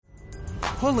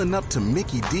Pulling up to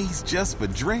Mickey D's just for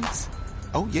drinks?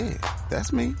 Oh yeah,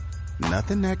 that's me.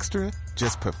 Nothing extra,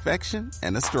 just perfection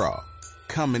and a straw.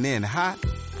 Coming in hot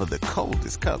for the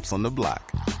coldest cups on the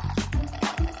block.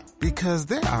 Because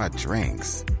there are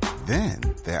drinks. Then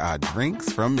there are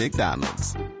drinks from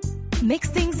McDonald's. Mix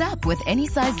things up with any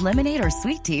size lemonade or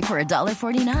sweet tea for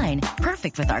 $1.49.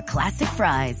 Perfect with our classic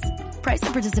fries. Price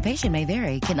and participation may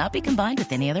vary. Cannot be combined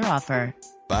with any other offer.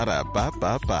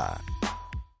 Ba-da-ba-ba-ba.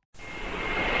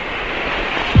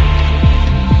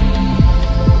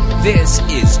 This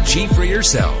is Chi for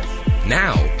Yourself.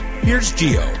 Now, here's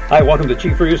Gio. Hi, welcome to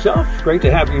Chi for Yourself. Great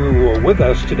to have you with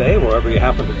us today, wherever you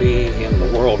happen to be in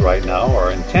the world right now.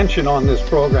 Our intention on this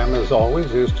program, as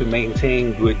always, is to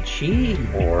maintain good Chi,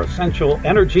 or essential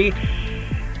energy,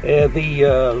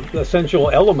 the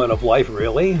essential element of life,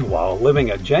 really, while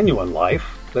living a genuine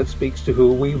life that speaks to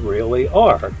who we really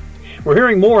are. We're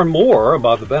hearing more and more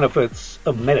about the benefits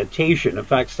of meditation. In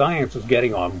fact, science is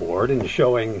getting on board and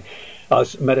showing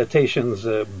us meditation's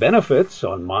benefits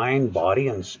on mind, body,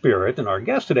 and spirit. And our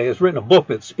guest today has written a book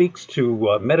that speaks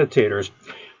to meditators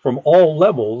from all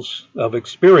levels of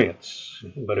experience.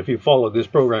 But if you followed this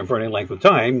program for any length of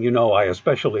time, you know I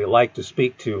especially like to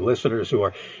speak to listeners who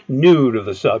are new to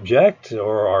the subject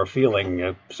or are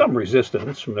feeling some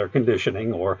resistance from their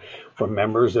conditioning or from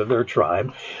members of their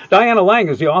tribe. Diana Lang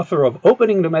is the author of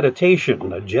Opening to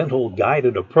Meditation, a gentle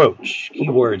guided approach.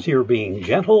 Keywords here being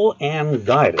gentle and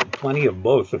guided. Plenty of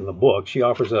both in the book. She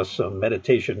offers us a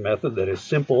meditation method that is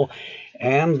simple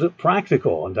and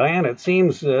practical. And Diana, it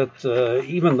seems that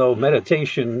even though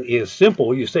meditation is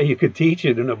simple, you say you could teach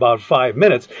it in about 5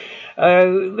 minutes,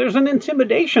 there's an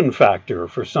intimidation factor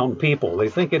for some people. They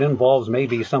think it involves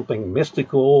maybe something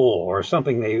mystical or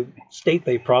something they state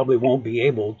they probably won't be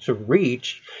able to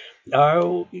reach.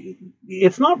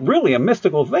 It's not really a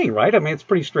mystical thing, right? I mean, it's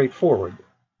pretty straightforward.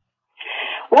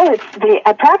 Well,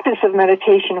 a practice of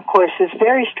meditation, of course, is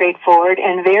very straightforward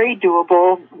and very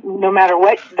doable, no matter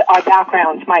what our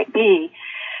backgrounds might be.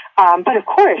 But of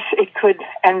course, it could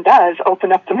and does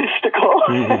open up the mystical.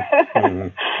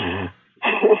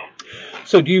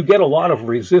 So do you get a lot of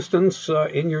resistance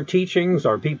in your teachings?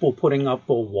 Are people putting up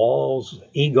walls,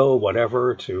 ego,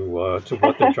 whatever, to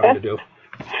what they're trying to do?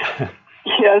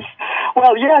 Yes.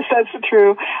 Well, yes, that's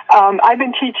true. I've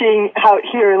been teaching out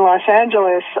here in Los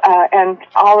Angeles and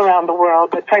all around the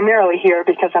world, but primarily here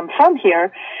because I'm from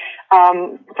here,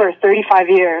 for 35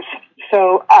 years.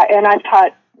 So, and I've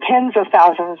taught tens of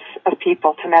thousands of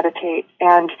people to meditate.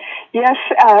 And yes,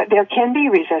 there can be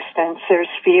resistance. There's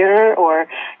fear or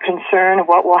concern of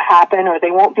what will happen, or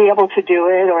they won't be able to do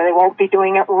it, or they won't be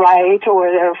doing it right, or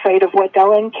they're afraid of what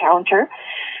they'll encounter.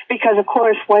 Because, of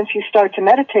course, once you start to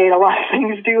meditate, a lot of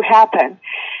things do happen.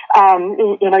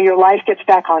 Your life gets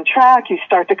back on track. You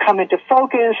start to come into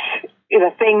focus.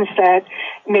 The things that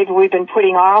maybe we've been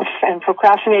putting off and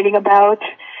procrastinating about,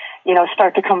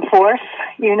 start to come forth,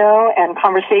 and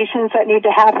conversations that need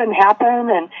to happen.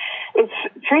 And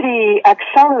it's pretty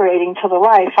accelerating to the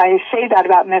life. I say that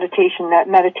about meditation, that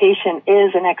meditation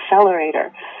is an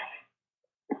accelerator.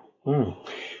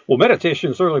 Well,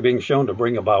 meditation is certainly being shown to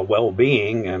bring about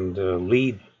well-being and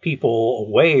lead people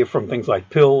away from things like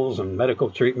pills and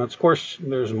medical treatments. Of course,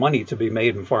 there's money to be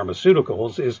made in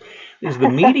pharmaceuticals. Is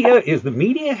the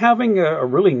media having a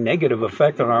really negative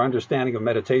effect on our understanding of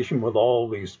meditation with all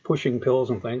these pushing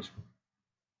pills and things?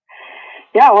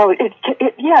 Yeah, well,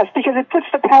 yes, because it puts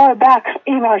the power back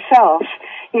in ourselves,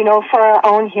 for our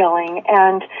own healing.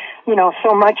 And,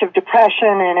 so much of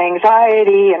depression and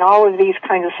anxiety and all of these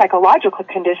kinds of psychological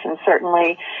conditions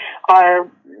certainly are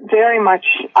very much,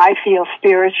 I feel,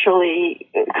 spiritually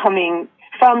coming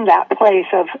from that place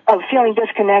of feeling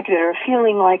disconnected or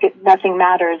feeling like nothing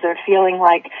matters or feeling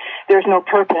like there's no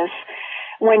purpose.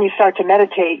 When you start to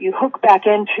meditate, you hook back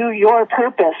into your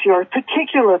purpose, your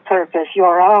particular purpose,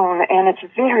 your own, and it's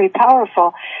very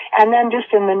powerful. And then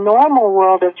just in the normal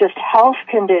world of just health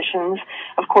conditions,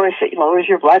 of course, it lowers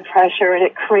your blood pressure and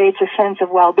it creates a sense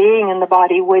of well-being in the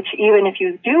body, which even if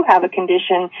you do have a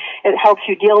condition, it helps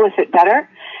you deal with it better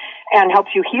and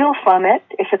helps you heal from it,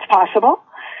 if it's possible,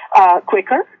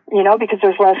 quicker, because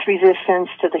there's less resistance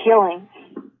to the healing.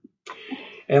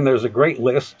 And there's a great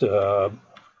list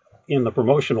in the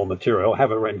promotional material, I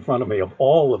have it right in front of me, of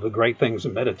all of the great things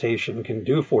that meditation can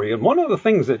do for you. And one of the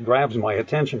things that grabs my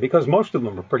attention, because most of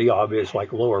them are pretty obvious,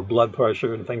 like lower blood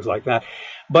pressure and things like that,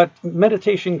 but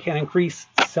meditation can increase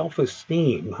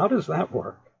self-esteem. How does that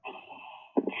work?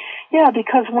 Yeah,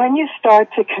 because when you start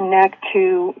to connect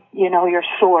to, your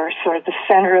source or the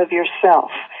center of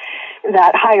yourself,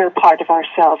 that higher part of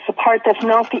ourselves, the part that's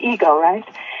not the ego, right?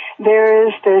 There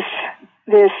is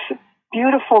this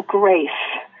beautiful grace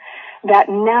that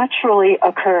naturally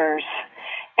occurs.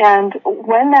 And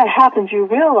when that happens, you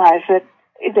realize that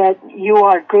you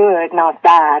are good, not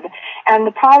bad. And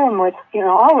the problem with,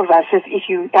 all of us is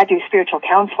I do spiritual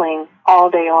counseling all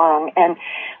day long and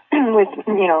with,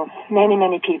 many,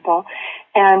 many people.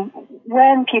 And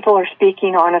when people are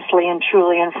speaking honestly and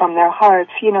truly and from their hearts,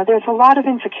 there's a lot of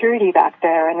insecurity back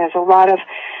there, and there's a lot of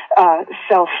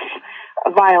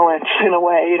self-violence in a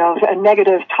way, a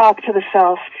negative talk to the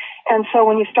self. And so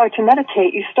when you start to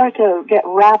meditate, you start to get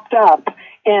wrapped up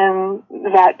in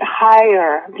that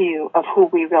higher view of who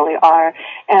we really are.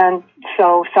 And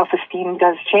so self-esteem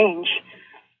does change.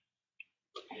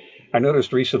 I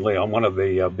noticed recently on one of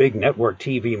the big network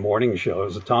TV morning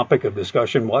shows, the topic of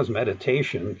discussion was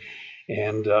meditation.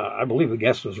 And I believe the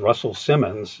guest was Russell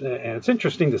Simmons. And it's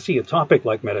interesting to see a topic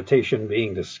like meditation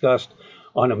being discussed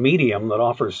on a medium that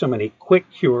offers so many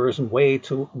quick cures and ways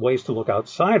to look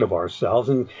outside of ourselves.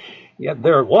 And yet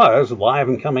there it was, live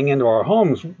and coming into our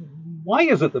homes. Why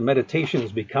is it that meditation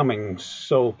is becoming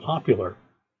so popular?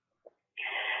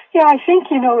 Yeah, I think,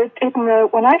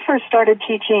 when I first started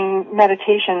teaching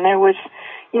meditation, there was,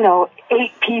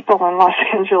 8 people in Los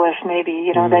Angeles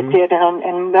maybe, that did,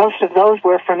 and most of those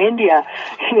were from India,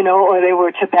 or they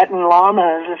were Tibetan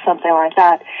lamas or something like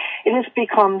that. It has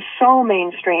become so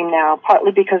mainstream now,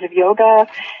 partly because of yoga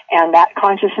and that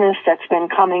consciousness that's been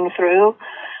coming through.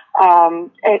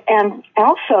 And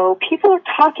also, people are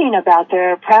talking about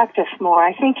their practice more.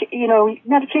 I think,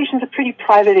 meditation is a pretty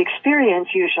private experience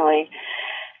usually.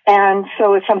 And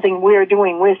so it's something we're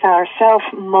doing with ourselves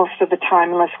most of the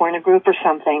time, unless we're in a group or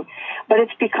something. But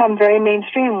it's become very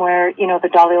mainstream where, the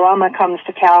Dalai Lama comes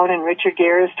to town and Richard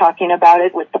Gere is talking about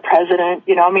it with the president.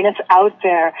 It's out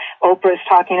there. Oprah's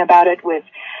talking about it with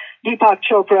Deepak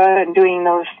Chopra and doing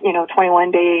those,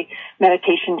 21-day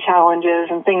meditation challenges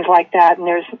and things like that. And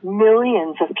there's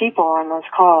millions of people on those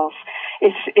calls.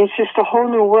 It's just a whole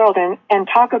new world. And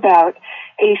talk about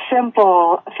a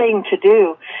simple thing to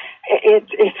do.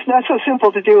 It's not so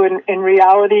simple to do in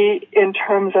reality in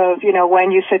terms of,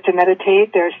 when you sit to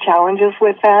meditate, there's challenges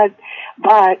with that.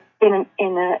 But in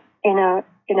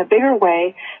a bigger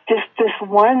way, this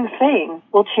one thing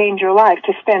will change your life.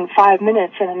 To spend 5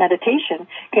 minutes in a meditation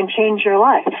can change your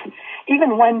life,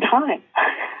 even one time.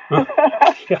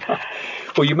 Yeah.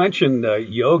 Well, you mentioned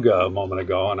yoga a moment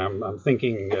ago, and I'm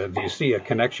thinking, do you see a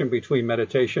connection between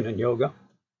meditation and yoga?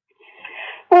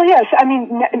 Well, yes.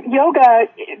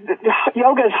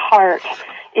 Yoga's heart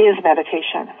is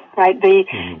meditation, right?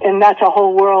 And that's a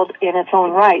whole world in its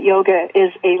own right. Yoga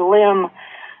is a limb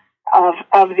of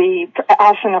the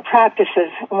asana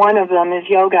practices. One of them is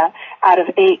yoga out of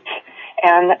 8,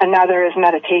 and another is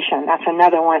meditation. That's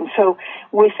another one. So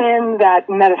within that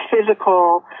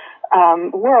metaphysical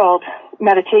world,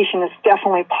 meditation is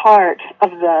definitely part of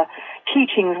the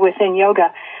teachings within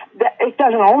yoga. It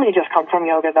doesn't only just come from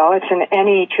yoga, though. It's in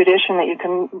any tradition that you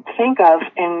can think of,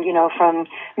 and from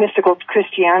mystical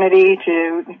Christianity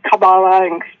to Kabbalah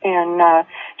and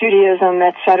Judaism,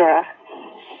 etc.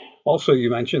 Also, you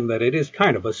mentioned that it is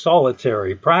kind of a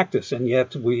solitary practice, and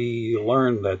yet we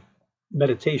learn that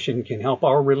meditation can help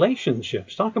our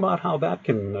relationships. Talk about how that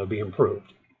can be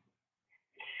improved.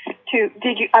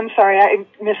 I'm sorry, I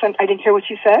didn't hear what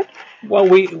you said. Well,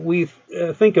 we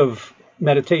think of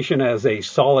meditation as a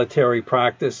solitary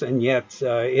practice, and yet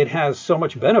it has so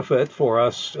much benefit for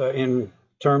us in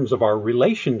terms of our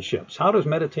relationships. How does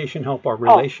meditation help our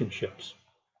relationships?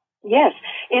 Yes,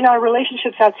 in our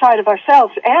relationships outside of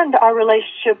ourselves and our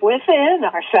relationship within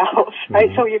ourselves, right?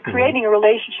 So you're creating a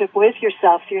relationship with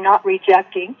yourself. You're not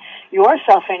rejecting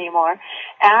yourself anymore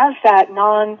as that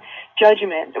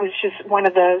non-judgment, which is one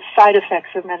of the side effects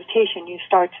of meditation. You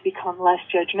start to become less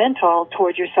judgmental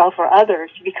towards yourself or others.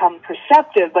 You become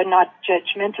perceptive but not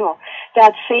judgmental.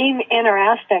 That same inner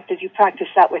aspect, as you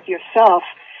practice that with yourself,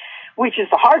 which is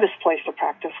the hardest place to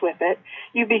practice with it,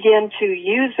 you begin to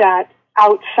use that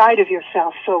outside of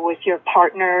yourself, so with your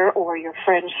partner or your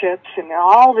friendships and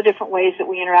all the different ways that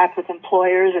we interact with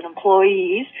employers and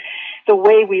employees. The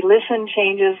way we listen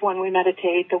changes when we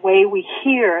meditate. The way we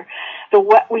hear,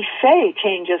 what we say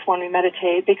changes when we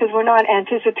meditate, because we're not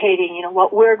anticipating,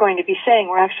 what we're going to be saying.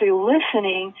 We're actually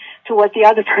listening to what the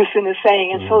other person is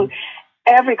saying. And so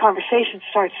every conversation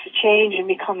starts to change and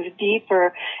becomes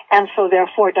deeper, and so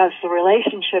therefore does the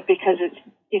relationship, because it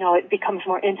becomes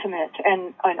more intimate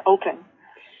and open.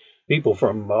 People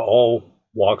from all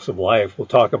walks of life will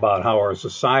talk about how our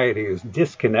society is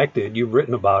disconnected. You've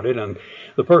written about it, and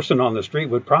the person on the street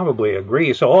would probably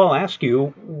agree. So I'll ask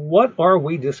you, what are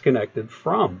we disconnected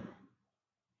from?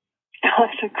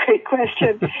 It's a great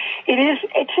question. It is,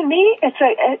 to me,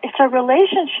 it's a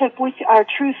relationship with our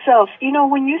true self. You know,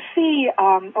 when you see,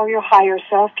 or your higher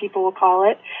self, people will call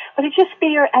it, but it just be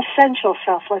your essential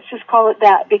self. Let's just call it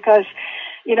that, because,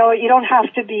 you know, you don't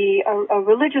have to be a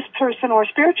religious person or a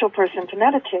spiritual person to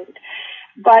meditate.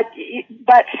 But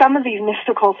some of these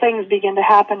mystical things begin to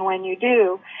happen when you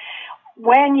do.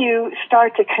 When you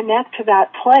start to connect to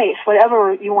that place,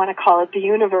 whatever you want to call it, the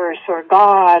universe or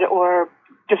God or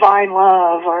divine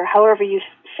love or however you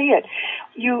see it,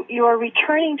 you are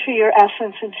returning to your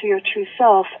essence and to your true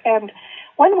self. And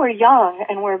when we're young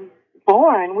and we're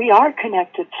born, we are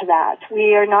connected to that.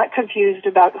 We are not confused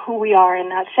about who we are in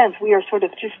that sense. We are sort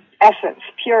of just essence,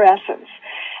 pure essence.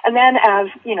 And then as,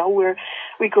 you know,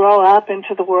 we grow up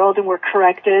into the world and we're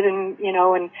corrected and, you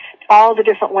know, and all the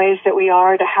different ways that we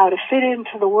are to how to fit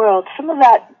into the world, some of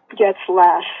that gets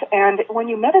less. And when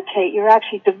you meditate, you're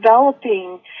actually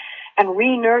developing and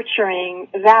re-nurturing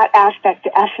that aspect,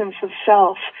 the essence of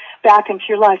self, back into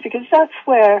your life, because that's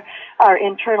where our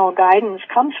internal guidance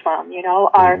comes from, you know,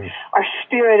 our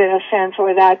spirit in a sense,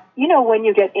 or that, you know, when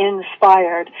you get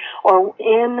inspired, or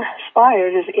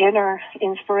inspired is inner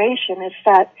inspiration, it's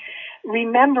that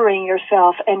remembering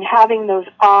yourself and having those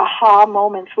aha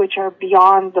moments which are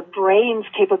beyond the brain's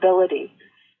capability.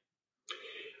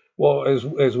 Well,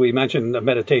 as we mentioned,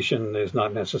 meditation is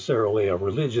not necessarily a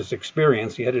religious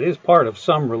experience, yet it is part of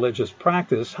some religious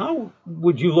practice. How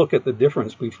would you look at the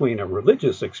difference between a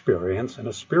religious experience and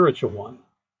a spiritual one?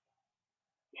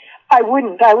 I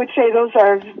wouldn't. I would say those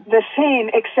are the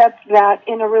same, except that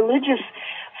in a religious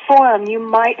forum, you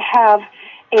might have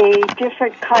a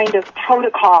different kind of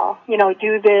protocol. You know,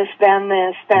 do this, then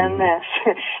this, then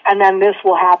this, and then this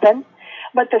will happen.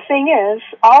 But the thing is,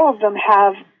 all of them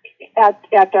have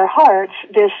at their hearts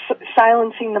this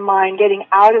silencing the mind, getting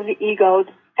out of the ego.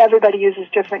 Everybody uses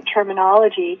different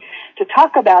terminology to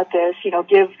talk about this. You know,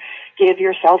 give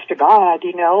yourself to God,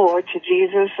 you know, or to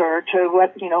Jesus, or to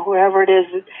what, you know, whoever it is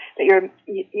that you're,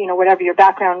 you know, whatever your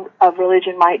background of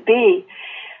religion might be.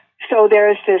 So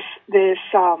there's this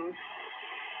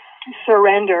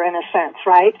surrender, in a sense,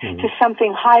 right, to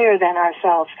something higher than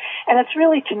ourselves. And it's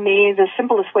really, to me, the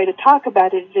simplest way to talk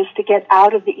about it is to get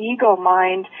out of the ego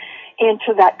mind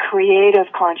into that creative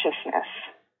consciousness.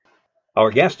 Our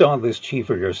guest on this Chi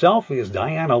for Yourself is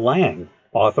Diana Lang,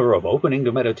 author of Opening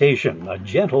to Meditation, A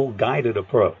Gentle Guided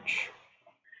Approach.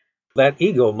 That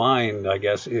ego mind, I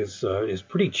guess, is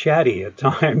pretty chatty at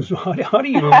times. How do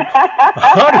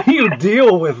you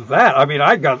deal with that? I mean,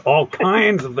 I got all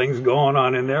kinds of things going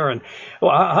on in there, and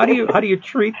well, how do you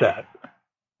treat that?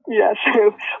 Yes,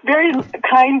 very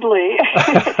kindly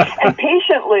and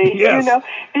patiently, yes. You know,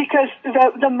 because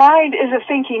the mind is a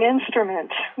thinking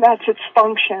instrument. That's its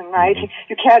function, right?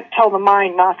 You can't tell the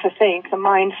mind not to think. The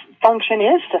mind's function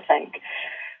is to think.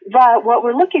 But what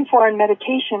we're looking for in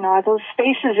meditation are those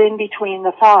spaces in between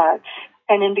the thoughts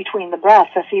and in between the breath.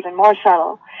 That's even more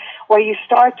subtle, where you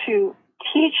start to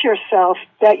teach yourself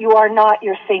that you are not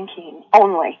your thinking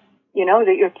only. You know,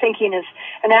 that your thinking is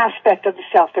an aspect of the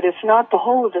self, but it's not the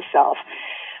whole of the self.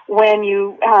 When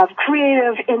you have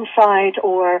creative insight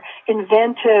or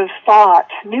inventive thought,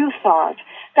 new thought,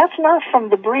 that's not from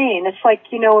the brain. It's like,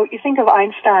 you know, you think of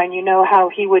Einstein, you know, how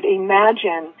he would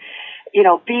imagine, you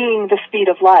know, being the speed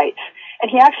of light.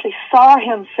 And he actually saw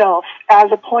himself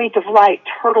as a point of light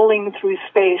hurtling through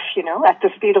space, you know, at the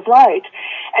speed of light.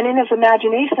 And in his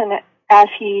imagination, as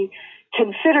he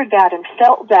considered that and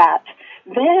felt that,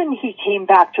 then he came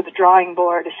back to the drawing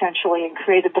board, essentially, and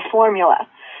created the formula,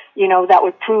 you know, that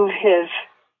would prove his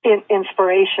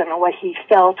inspiration or what he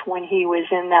felt when he was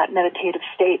in that meditative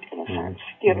state, in a sense.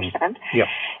 Do you understand? Yeah.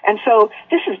 And so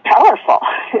this is powerful.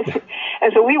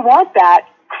 And so we want that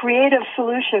creative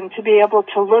solution to be able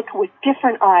to look with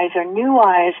different eyes or new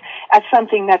eyes at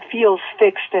something that feels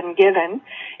fixed and given.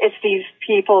 It's these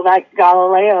people like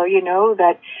Galileo, you know,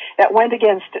 that went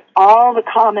against all the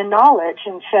common knowledge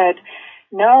and said,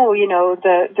 no, you know,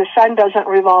 the sun doesn't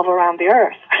revolve around the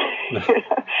earth.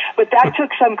 But that took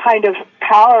some kind of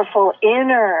powerful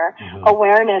inner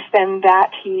awareness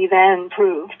that he then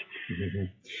proved.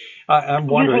 I'm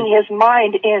wondering, using his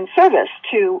mind in service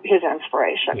to his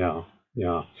inspiration.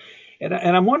 Yeah.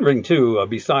 And I'm wondering, too,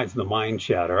 besides the mind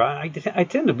chatter, I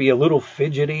tend to be a little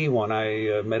fidgety when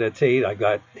I meditate. I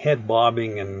got head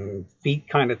bobbing and feet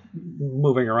kind of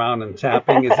moving around and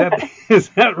tapping. Is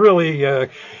that really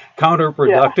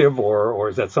counterproductive, or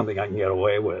is that something I can get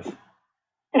away with?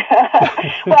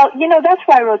 Well, you know, that's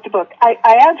why I wrote the book. I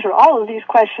answer all of these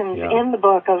questions in the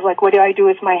book of, like, what do I do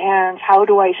with my hands? How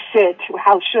do I sit?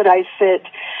 How should I sit?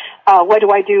 What do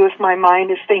I do if my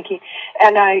mind is thinking?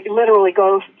 And I literally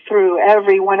go through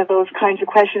every one of those kinds of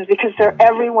questions because they're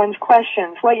everyone's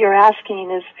questions. What you're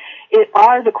asking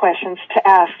are the questions to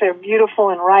ask. They're beautiful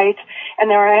and right, and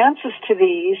there are answers to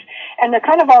these, and they're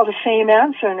kind of all the same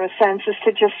answer in a sense, is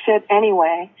to just sit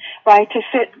anyway, right? To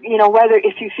sit, whether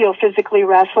if you feel physically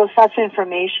restless, that's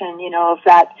information, of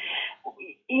that.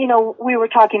 We were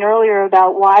talking earlier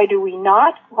about why do we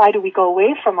go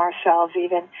away from ourselves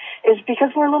even, is because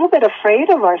we're a little bit afraid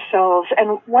of ourselves.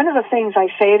 And one of the things I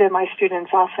say to my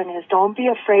students often is, don't be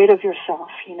afraid of yourself.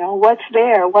 What's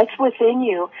there, what's within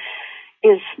you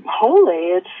is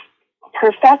holy. It's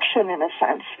perfection in a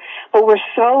sense. But we're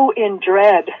so in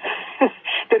dread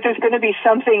that there's going to be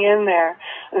something in there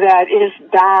that is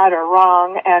bad or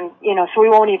wrong, and, so we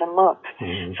won't even look.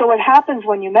 Mm-hmm. So what happens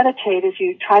when you meditate is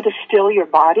you try to still your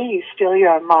body, you still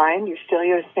your mind, you still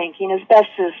your thinking as best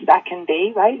as that can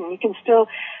be, right? And you can still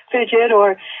fidget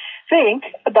or think,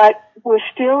 but we're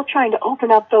still trying to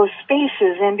open up those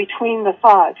spaces in between the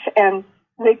thoughts. And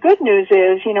the good news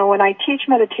is, when I teach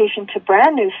meditation to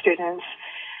brand new students,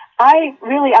 I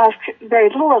really ask very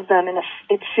little of them,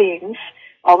 it seems,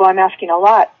 although I'm asking a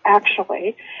lot,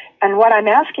 actually. And what I'm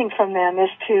asking from them is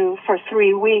to, for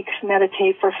 3 weeks,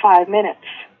 meditate for 5 minutes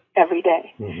every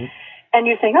day. Mm-hmm. And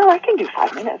you think, I can do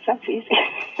 5 minutes, that's easy.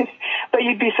 But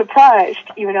you'd be surprised,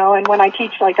 and when I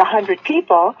teach like 100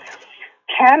 people,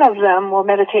 10 of them will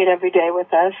meditate every day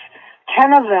with us.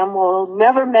 10 of them will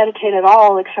never meditate at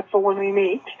all except for when we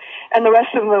meet. And the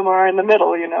rest of them are in the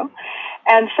middle,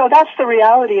 And so that's the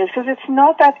reality, is because it's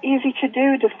not that easy to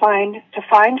do, to find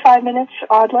 5 minutes,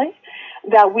 oddly,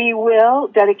 that we will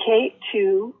dedicate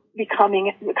to come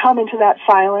into that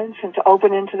silence and to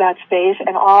open into that space,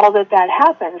 and all that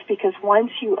happens, because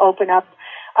once you open up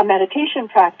a meditation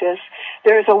practice,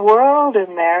 there's a world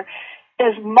in there,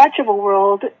 as much of a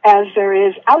world as there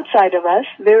is outside of us.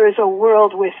 There is a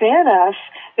world within us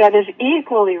that is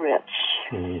equally rich.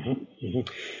 Mm-hmm.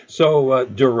 Mm-hmm. So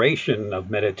duration of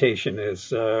meditation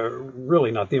is really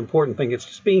not the important thing. It's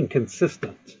just being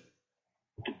consistent.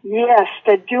 Yes,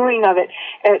 the doing of it.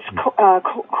 It's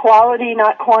quality,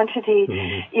 not quantity,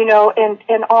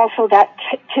 mm-hmm. And also that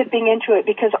tipping into it,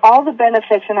 because all the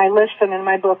benefits, and I list them in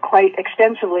my book quite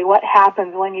extensively, what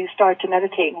happens when you start to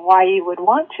meditate and why you would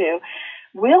want to,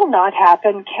 will not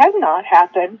happen, cannot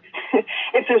happen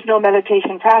if there's no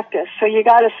meditation practice. So you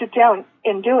got to sit down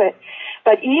and do it.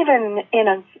 But even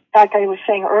like I was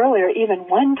saying earlier, even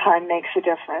one time makes a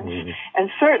difference. Mm-hmm. And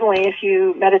certainly if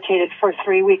you meditated for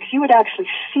 3 weeks, you would actually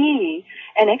see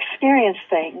and experience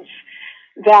things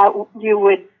that you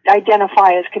would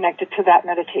identify as connected to that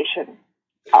meditation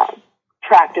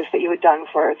practice that you had done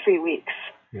for 3 weeks.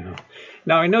 Yeah.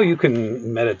 Now, I know you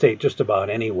can meditate just about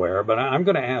anywhere, but I'm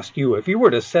going to ask you, if you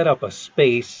were to set up a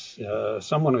space,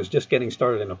 someone who's just getting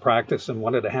started in a practice and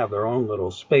wanted to have their own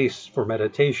little space for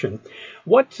meditation,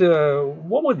 what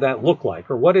would that look like?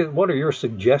 Or what are your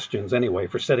suggestions, anyway,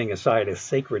 for setting aside a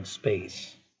sacred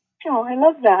space? Oh, I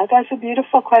love that. That's a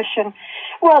beautiful question.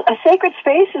 Well, a sacred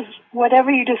space is whatever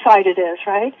you decide it is,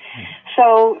 right?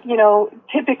 So,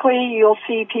 typically you'll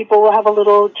see people will have a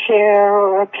little chair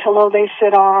or a pillow they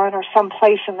sit on, or some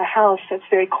place in the house that's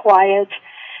very quiet.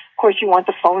 Of course, you want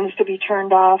the phones to be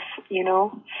turned off,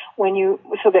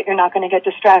 so that you're not going to get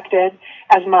distracted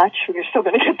as much. You're still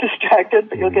going to get distracted,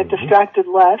 but you'll get distracted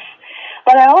less.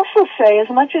 But I also say, as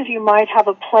much as you might have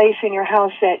a place in your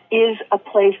house that is a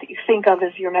place that you think of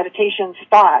as your meditation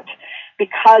spot,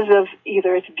 because of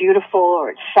either it's beautiful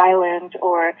or it's silent,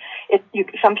 or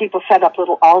some people set up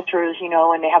little altars,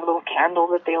 and they have a little candle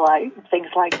that they light, things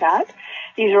like that.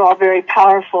 These are all very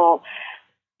powerful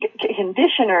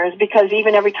conditioners, because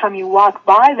even every time you walk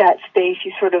by that space,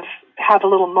 you sort of have a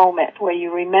little moment where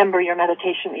you remember your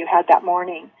meditation that you had that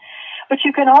morning. But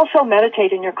you can also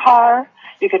meditate in your car.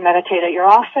 You can meditate at your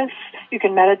office. You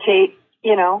can meditate,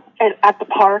 at the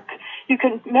park. You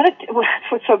can meditate.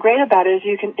 What's so great about it is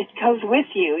it goes with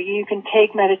you. You can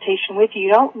take meditation with you.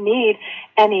 You don't need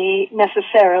any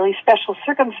necessarily special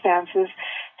circumstances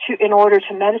in order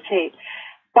to meditate.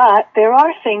 But there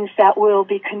are things that will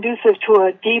be conducive to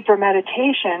a deeper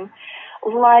meditation,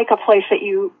 like a place that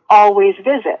you always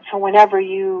visit. So whenever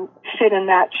you sit in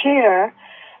that chair,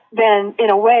 then in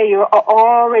a way you're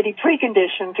already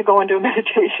preconditioned to go into a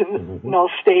meditation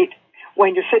state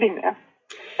when you're sitting there.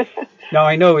 Now,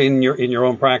 I know in your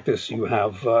own practice you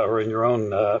have, or in your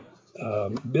own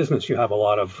business, you have a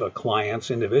lot of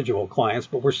clients, individual clients,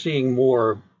 but we're seeing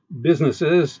more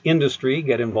businesses, industry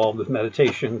get involved with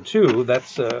meditation too.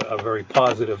 That's a very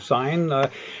positive sign.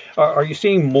 Are you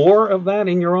seeing more of that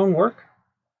in your own work?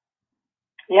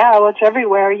 Yeah, well, it's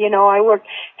everywhere. You know, I worked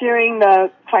during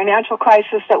the financial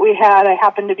crisis that we had. I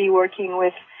happened to be working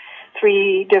with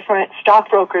 3 different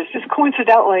stockbrokers, just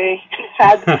coincidentally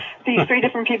had these 3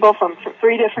 different people from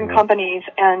 3 different companies,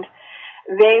 and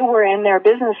they were in their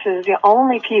businesses the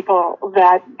only people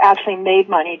that actually made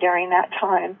money during that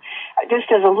time. Just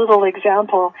as a little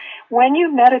example, when you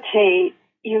meditate,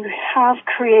 you have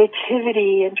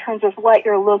creativity in terms of what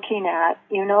you're looking at,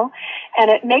 you know, and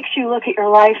it makes you look at your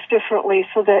life differently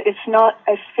so that it's not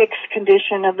a fixed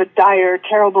condition of a dire,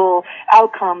 terrible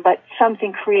outcome, but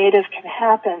something creative can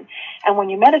happen. And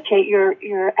when you meditate,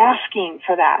 you're asking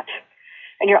for that,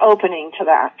 and you're opening to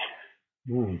that.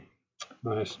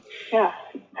 Nice. Yeah.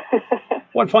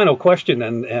 One final question,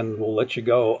 and we'll let you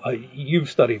go. You've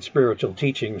studied spiritual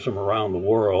teachings from around the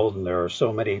world, and there are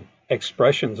so many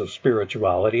expressions of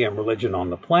spirituality and religion on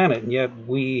the planet, and yet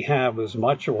we have as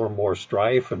much or more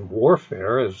strife and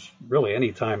warfare as really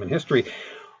any time in history.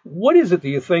 What is it that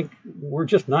you think we're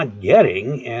just not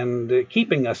getting and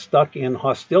keeping us stuck in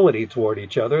hostility toward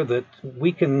each other that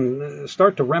we can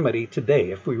start to remedy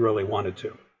today if we really wanted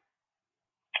to?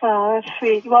 Oh, that's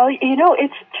sweet. Well, you know,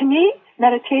 it's, to me,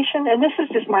 meditation, and this is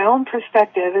just my own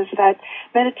perspective, is that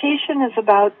meditation is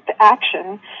about the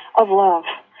action of love.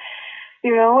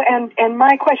 You know, and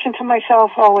my question to myself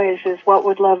always is, what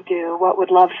would love do? What would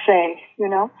love say? You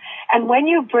know? And when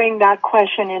you bring that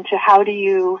question into how do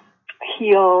you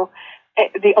heal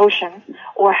the ocean,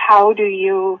 or how do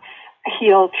you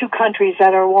heal 2 countries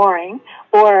that are warring,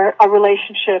 or a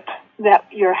relationship that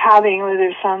you're having where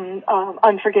there's some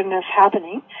unforgiveness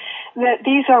happening, that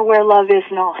these are where love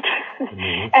is not.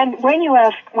 Mm-hmm. And when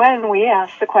we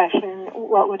ask the question,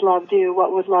 what would love do?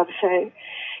 What would love say?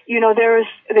 You know,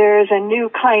 there's a new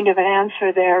kind of an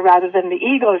answer there rather than the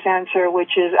ego's answer,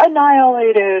 which is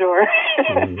annihilate it or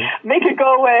make it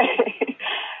go away.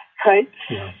 Right?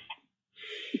 Yeah.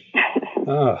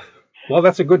 Well,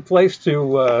 that's a good place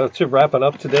to wrap it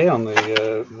up today on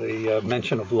the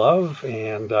mention of love.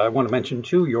 And I want to mention,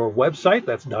 too, your website.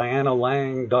 That's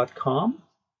dianalang.com.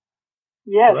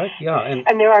 Yes. Right? Yeah.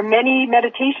 And there are many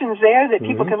meditations there that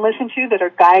people can listen to that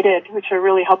are guided, which are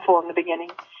really helpful in the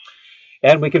beginning.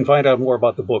 And we can find out more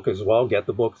about the book as well. Get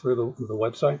the book through the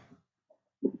website?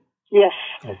 Yes.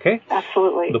 Okay.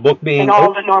 Absolutely. The book being... And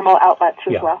all the normal outlets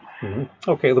as well.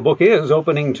 Mm-hmm. Okay, the book is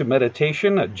Opening to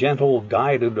Meditation, a Gentle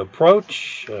Guided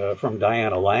Approach, from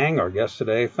Diana Lang, our guest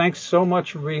today. Thanks so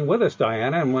much for being with us,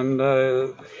 Diana. And when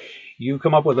you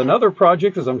come up with another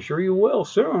project, as I'm sure you will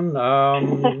soon,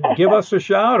 give us a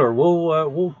shout, or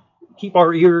we'll keep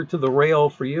our ear to the rail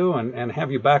for you and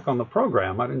have you back on the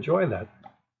program. I'd enjoy that.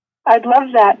 I'd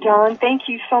love that, John. Thank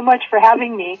you so much for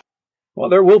having me.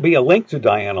 Well, there will be a link to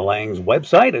Diana Lang's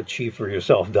website at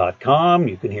chiefforyourself.com.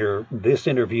 You can hear this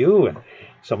interview and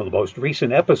some of the most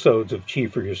recent episodes of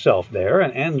Chief for Yourself there.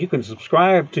 And you can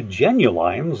subscribe to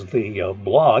Genulines, the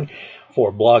blog,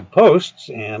 for blog posts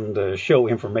and show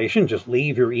information. Just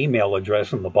leave your email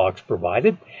address in the box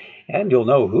provided, and you'll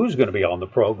know who's going to be on the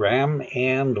program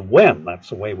and when. That's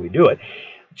the way we do it.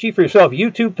 Chief for Yourself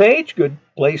YouTube page, good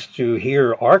place to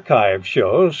hear archive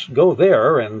shows. Go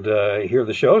there and hear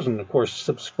the shows, and of course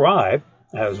subscribe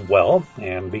as well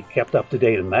and be kept up to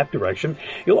date in that direction.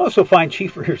 You'll also find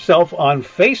Chief for Yourself on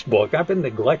Facebook. I've been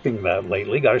neglecting that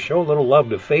lately. Got to show a little love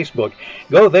to Facebook.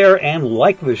 Go there and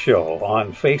like the show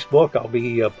on Facebook. I'll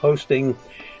be posting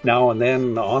now and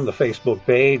then on the Facebook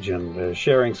page and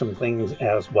sharing some things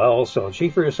as well. So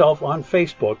Chief for Yourself on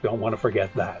Facebook. Don't want to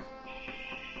forget that.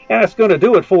 And that's going to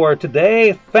do it for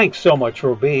today. Thanks so much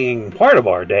for being part of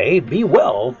our day. Be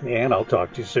well, and I'll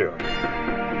talk to you soon.